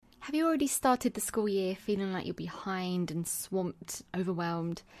Have you already started the school year feeling like you're behind and swamped,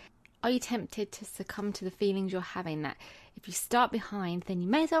 overwhelmed? Are you tempted to succumb to the feelings you're having that if you start behind, then you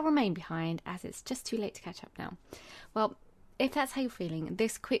may as well remain behind as it's just too late to catch up now? Well, if that's how you're feeling,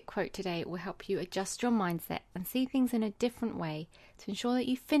 this quick quote today will help you adjust your mindset and see things in a different way to ensure that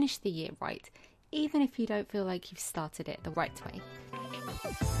you finish the year right, even if you don't feel like you've started it the right way.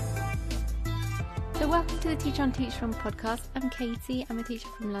 So welcome to the Teach on Teach From podcast. I'm Katie, I'm a teacher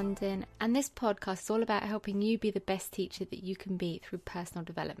from London, and this podcast is all about helping you be the best teacher that you can be through personal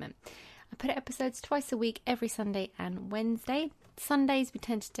development. I put out episodes twice a week, every Sunday and Wednesday. Sundays we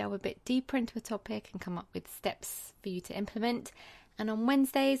tend to delve a bit deeper into a topic and come up with steps for you to implement. And on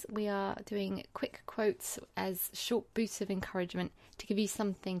Wednesdays we are doing quick quotes as short boosts of encouragement to give you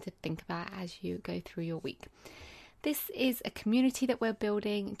something to think about as you go through your week. This is a community that we're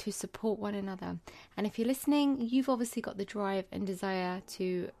building to support one another. And if you're listening, you've obviously got the drive and desire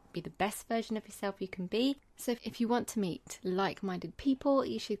to be the best version of yourself you can be. So if you want to meet like-minded people,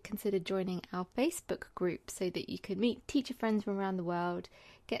 you should consider joining our Facebook group so that you can meet teacher friends from around the world,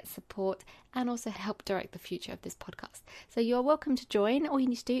 get support, and also help direct the future of this podcast. So you're welcome to join. All you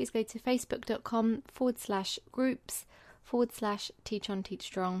need to do is go to facebook.com/groups/Teach on Teach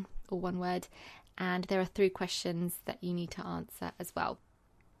Strong, all one word. And there are 3 questions that you need to answer as well.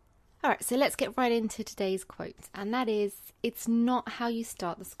 Alright, so let's get right into today's quote. And that is, it's not how you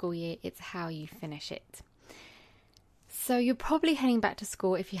start the school year, it's how you finish it. So you're probably heading back to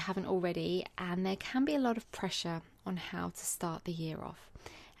school if you haven't already, and there can be a lot of pressure on how to start the year off.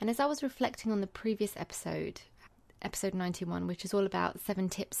 And as I was reflecting on the previous episode 91, which is all about 7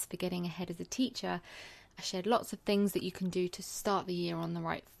 tips for getting ahead as a teacher, I shared lots of things that you can do to start the year on the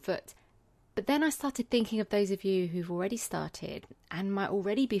right foot. But then I started thinking of those of you who've already started and might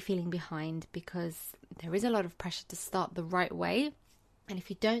already be feeling behind because there is a lot of pressure to start the right way. And if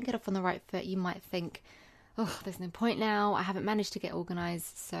you don't get off on the right foot, you might think, oh, there's no point now. I haven't managed to get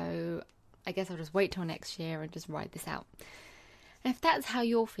organised, so I guess I'll just wait till next year and just ride this out. And if that's how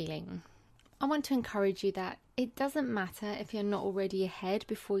you're feeling, I want to encourage you that it doesn't matter if you're not already ahead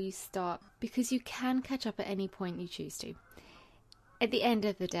before you start, because you can catch up at any point you choose to. At the end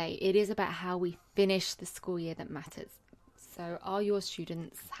of the day, it is about how we finish the school year that matters. So are your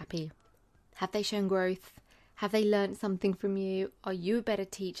students happy? Have they shown growth? Have they learned something from you? Are you a better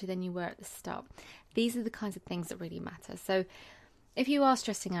teacher than you were at the start? These are the kinds of things that really matter. So if you are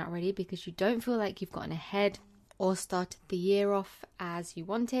stressing out already because you don't feel like you've gotten ahead or started the year off as you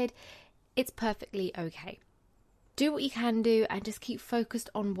wanted, it's perfectly okay. Do what you can do and just keep focused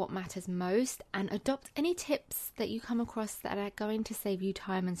on what matters most, and adopt any tips that you come across that are going to save you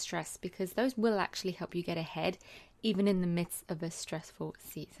time and stress, because those will actually help you get ahead even in the midst of a stressful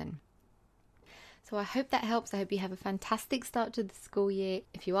season. So I hope that helps. I hope you have a fantastic start to the school year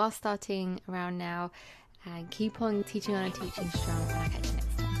if you are starting around now, and keep on teaching on and teaching strong. And I'll catch you next time.